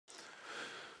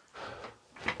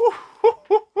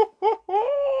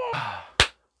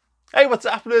what's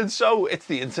happening? So it's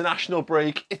the international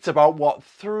break. It's about, what,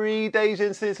 3 days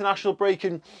into the international break,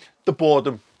 and the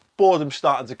boredom's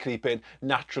starting to creep in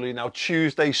naturally. Now,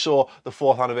 Tuesday saw the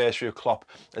 4th anniversary of Klopp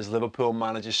as Liverpool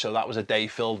manager, so that was a day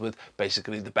filled with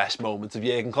basically the best moments of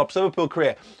Jurgen Klopp's Liverpool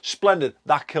career. Splendid.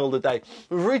 That killed the day.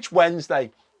 We've reached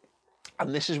Wednesday,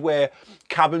 and this is where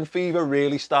cabin fever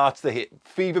really starts to hit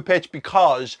fever pitch,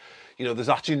 because you know, there's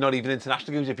actually not even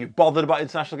international games. If you're bothered about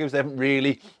international games, they haven't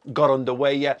really got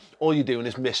underway yet. All you're doing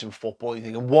is missing football. You're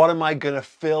thinking, what am I going to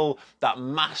fill that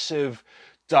massive,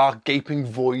 dark, gaping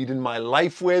void in my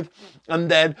life with?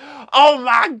 And then, oh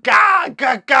my God,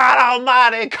 good God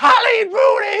almighty, Coleen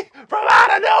Rooney from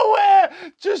out of nowhere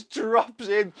just drops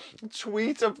in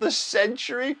tweet of the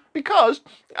century, because,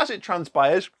 as it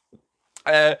transpires,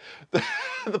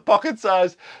 the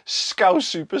pocket-sized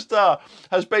Scouse superstar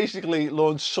has basically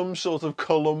launched some sort of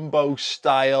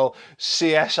Columbo-style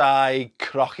CSI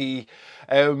crocky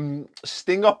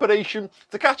sting operation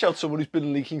to catch out someone who's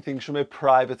been leaking things from her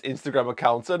private Instagram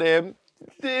account. And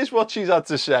here's what she's had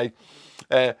to say.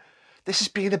 This has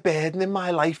been a burden in my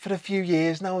life for a few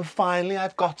years now, and finally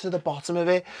I've got to the bottom of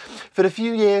it. For a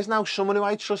few years now, someone who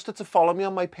I trusted to follow me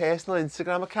on my personal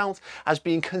Instagram account has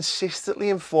been consistently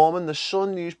informing the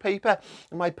Sun newspaper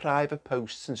in my private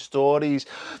posts and stories.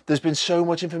 There's been so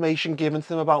much information given to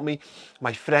them about me,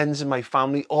 my friends and my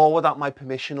family, all without my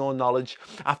permission or knowledge.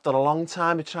 After a long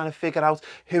time of trying to figure out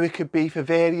who it could be for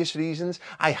various reasons,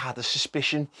 I had a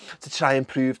suspicion. To try and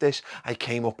prove this, I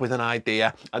came up with an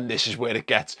idea, and this is where it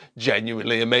gets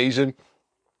genuinely amazing.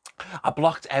 I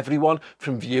blocked everyone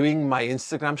from viewing my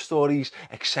Instagram stories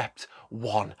except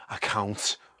one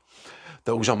account.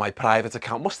 Those on my private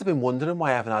account must have been wondering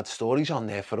why I haven't had stories on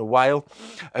there for a while.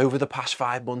 Over the past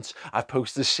 5 months, I've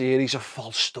posted a series of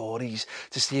false stories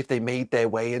to see if they made their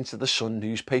way into the Sun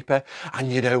newspaper. And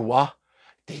you know what?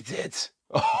 They did.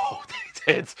 Oh,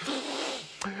 they did.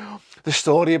 The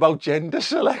story about gender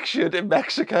selection in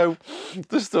Mexico,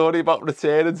 the story about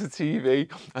returning to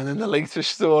TV, and then the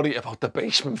latest story about the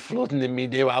basement flooding in my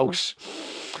new house.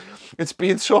 It's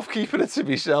been tough keeping it to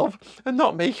myself and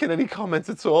not making any comment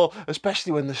at all,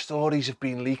 especially when the stories have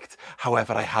been leaked.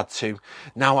 However, I had to.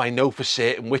 Now I know for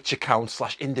certain which account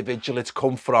 / individual it's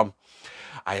come from.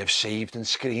 I have saved and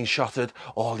screenshotted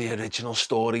all the original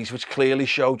stories, which clearly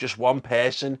show just one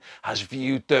person has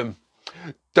viewed them.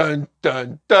 Dun,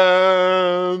 dun,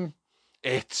 dun!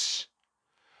 It's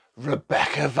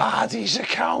Rebekah Vardy's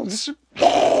account.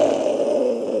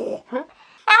 Oh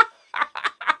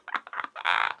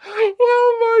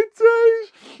my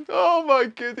days! Oh my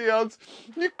giddy aunt!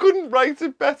 You couldn't write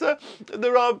it better.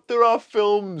 There are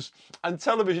films and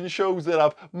television shows that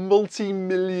have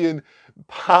multi-million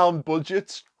pound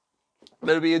budgets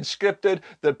that are being scripted,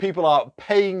 that people are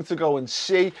paying to go and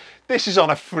see. This is on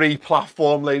a free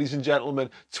platform, ladies and gentlemen.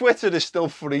 Twitter is still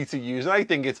free to use, and I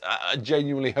think it's a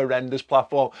genuinely horrendous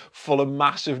platform full of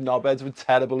massive knobheads with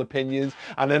terrible opinions.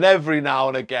 And then every now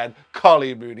and again,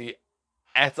 Coleen Rooney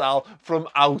et al. From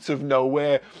out of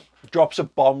nowhere drops a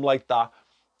bomb like that.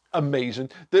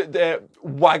 Amazing. The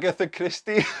Wagatha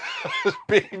Christie has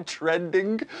been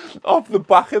trending off the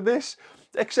back of this.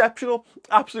 Exceptional,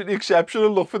 absolutely exceptional.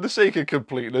 Look, for the sake of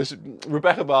completeness,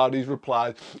 Rebekah Vardy's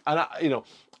replied, and you know,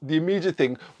 the immediate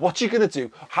thing, what are you going to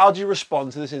do? How do you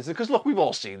respond to this incident? Because look, we've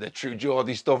all seen the True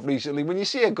Geordie stuff recently. When you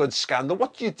see a good scandal,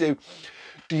 what do? Do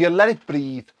you let it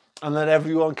breathe and let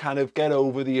everyone kind of get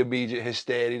over the immediate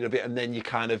hysteria of it, and then you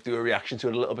kind of do a reaction to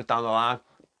it a little bit down the line?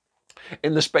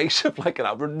 In the space of like an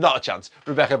hour, not a chance.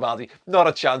 Rebekah Vardy, not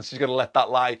a chance. She's going to let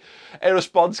that lie. A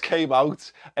response came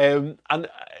out, and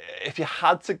if you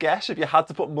had to guess, if you had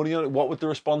to put money on it, what would the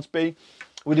response be?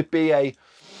 Would it be a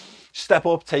step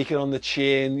up, take it on the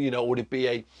chin? You know, would it be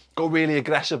a go really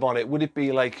aggressive on it? Would it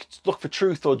be like look for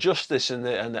truth or justice and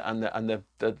the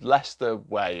Leicester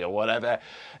way or whatever?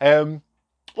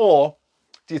 Or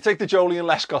do you take the Jolie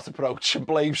Lescott approach and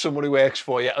blame someone who works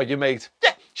for you or your mate?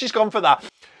 Yeah, she's gone for that.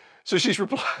 So she's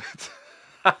replied,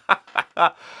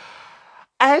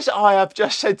 as I have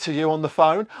just said to you on the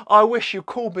phone, I wish you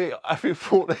called me if you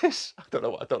thought this. I don't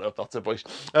know if that's a voice.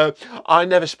 I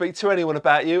never speak to anyone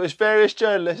about you, as various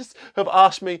journalists have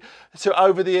asked me to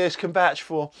over the years can vouch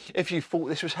for. If you thought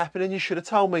this was happening, you should have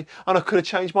told me, and I could have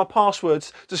changed my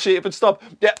passwords to see if it would stop.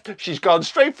 Yep, she's gone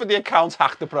straight for the account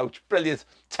hacked approach. Brilliant.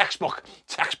 Textbook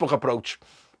approach.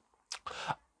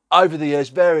 Over the years,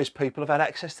 various people have had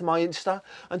access to my Insta,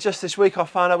 and just this week I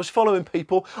found I was following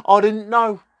people I didn't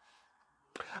know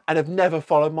and have never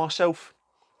followed myself.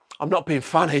 I'm not being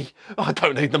funny. I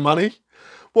don't need the money.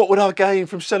 What would I gain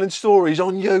from selling stories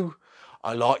on you?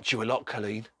 I liked you a lot,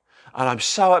 Coleen. And I'm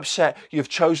so upset you've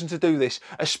chosen to do this,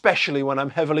 especially when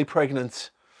I'm heavily pregnant.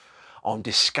 I'm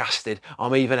disgusted.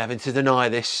 I'm even having to deny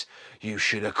this. You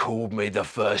should have called me the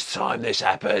first time this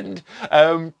happened.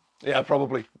 Yeah,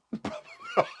 probably.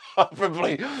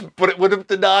 Probably, but it would have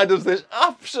denied us this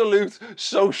absolute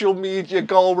social media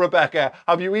goal, Rebekah.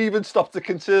 Have you even stopped to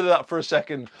consider that for a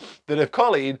second? That if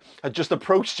Coleen had just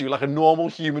approached you like a normal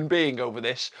human being over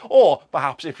this, or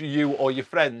perhaps if you or your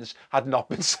friends had not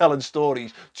been selling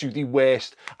stories to the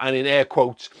worst, and in air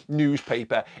quotes,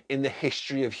 newspaper in the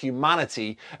history of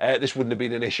humanity, this wouldn't have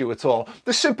been an issue at all.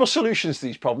 There's simple solutions to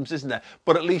these problems, isn't there?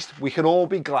 But at least we can all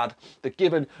be glad that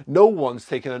given no one's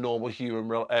taken a normal human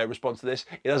response to this,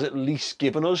 it has at least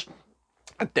given us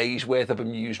a day's worth of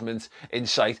amusement,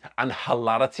 insight and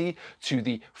hilarity to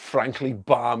the frankly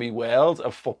balmy world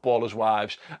of footballers'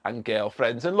 wives and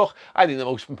girlfriends. And look, I think the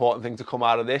most important thing to come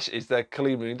out of this is that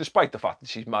Coleen Rooney, despite the fact that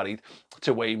she's married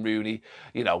to Wayne Rooney,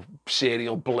 you know,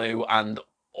 serial blue and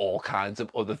all kinds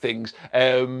of other things,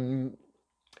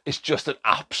 it's just an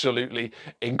absolutely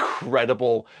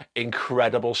incredible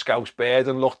Scouse bird.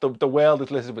 And look, the world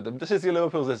is listed with them. The city of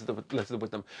Liverpool is listed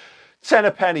with them. Ten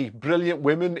a penny, brilliant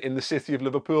women in the city of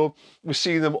Liverpool. We're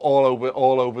seeing them all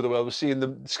over the world. We're seeing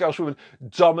the Scouse women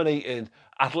dominating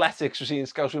athletics. We're seeing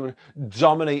Scouse women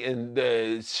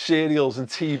dominating serials and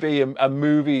TV and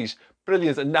movies.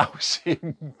 Brilliant. And now we're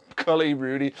seeing Coleen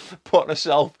Rooney putting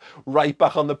herself right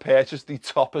back on the perch as the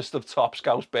toppest of top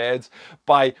Scouse birds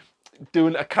by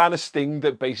doing a kind of sting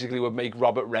that basically would make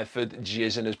Robert Redford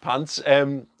jizz in his pants.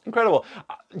 Incredible.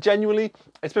 Genuinely,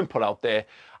 it's been put out there.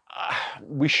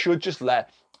 We should just let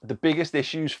the biggest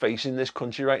issues facing this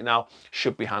country right now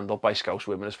should be handled by Scouse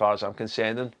women, as far as I'm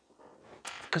concerned. And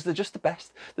because they're just the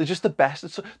best. They're just the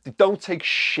best. They don't take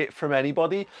shit from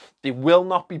anybody. They will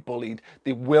not be bullied.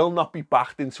 They will not be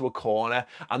backed into a corner,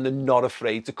 and they're not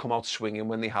afraid to come out swinging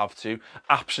when they have to.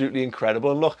 Absolutely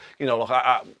incredible. And look, you know, look,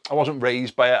 I wasn't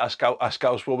raised by a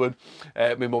Scouse woman.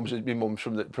 My mum's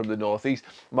from the northeast.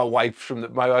 My wife's from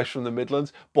the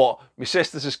Midlands. But my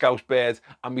sister's a Scouse bird,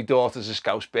 and my daughter's a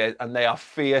Scouse bird, and they are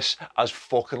fierce as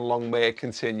fucking long may it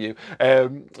continue.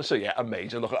 So yeah,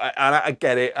 amazing. Look, I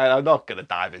get it, and I'm not gonna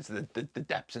dive into the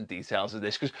depths and details of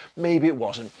this, because maybe it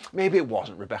wasn't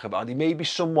Rebekah Vardy. Maybe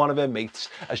some one of her mates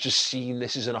has just seen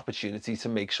this as an opportunity to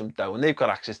make some dough, and they've got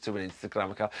access to an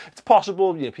Instagram account. It's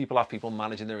possible, you know, people have people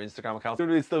managing their Instagram account.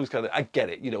 It's those kind of, I get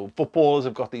it, you know, footballers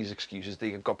have got these excuses.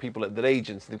 They've got people at their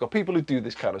agents, they've got people who do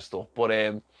this kind of stuff, but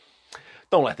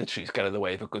don't let the truth get in the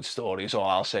way of a good story is all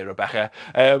I'll say, Rebekah.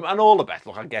 And all the best.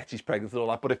 Look, I get she's pregnant and all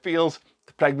that, but it feels,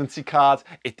 the pregnancy card,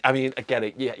 I mean, I get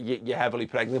it, you're heavily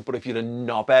pregnant, but if you're a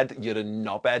knobhead, you're a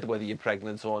knobhead, whether you're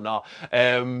pregnant or not.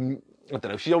 I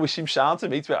don't know, she always seems sound to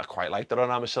me. I quite liked her on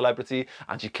I'm a Celebrity,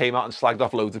 and she came out and slagged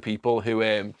off loads of people who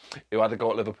had to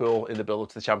go at Liverpool in the build-up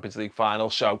to the Champions League final.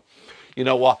 So, you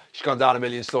know what? She's gone down a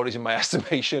million stories in my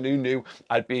estimation. Who knew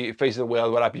I'd be facing a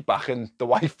world where I'd be backing the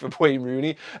wife of Wayne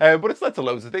Rooney? But it's led to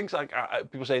loads of things. Like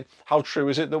people saying, how true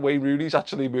is it that Wayne Rooney's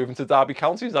actually moving to Derby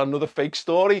County? Is that another fake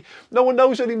story? No one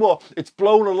knows anymore. It's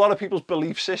blown a lot of people's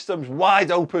belief systems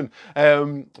wide open.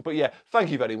 But yeah,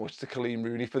 thank you very much to Coleen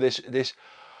Rooney for this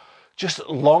just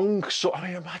long. So I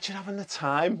mean, imagine having the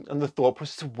time and the thought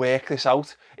process to work this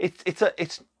out.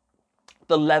 It's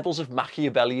the levels of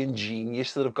Machiavellian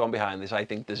genius that have gone behind this, I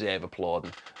think, deserve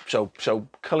applauding. So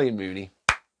Coleen Rooney,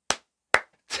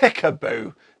 tick a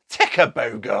bow,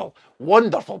 girl.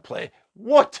 Wonderful play.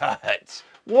 What a hit.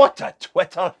 What a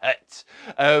Twitter hit.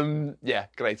 Yeah,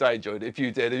 great. I enjoyed it. If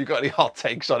you did, if you got any hot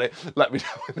takes on it, let me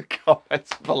know in the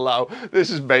comments below. This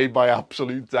has made my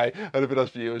absolute day, and if it has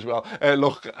for you as well.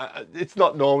 Look, it's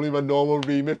not normally my normal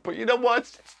remit, but you know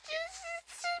what?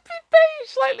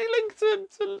 It's slightly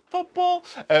linked to football.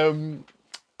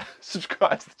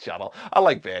 Subscribe to the channel. I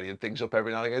like varying things up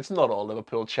every now and again. It's not all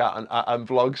Liverpool chat and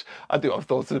vlogs. I do have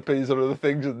thoughts and opinions on other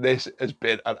things, and this has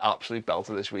been an absolute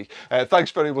belter this week. Thanks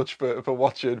very much for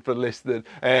watching, for listening.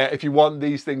 If you want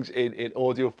these things in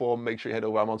audio form, make sure you head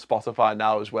over. I'm on Spotify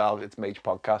now as well. It's Maych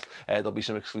Podcast. There'll be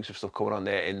some exclusive stuff coming on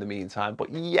there in the meantime.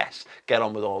 But yes, get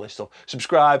on with all this stuff.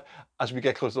 Subscribe as we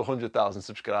get close to 100,000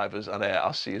 subscribers, and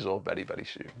I'll see you all very, very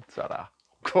soon. Ta-da.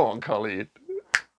 Go on, Coleen.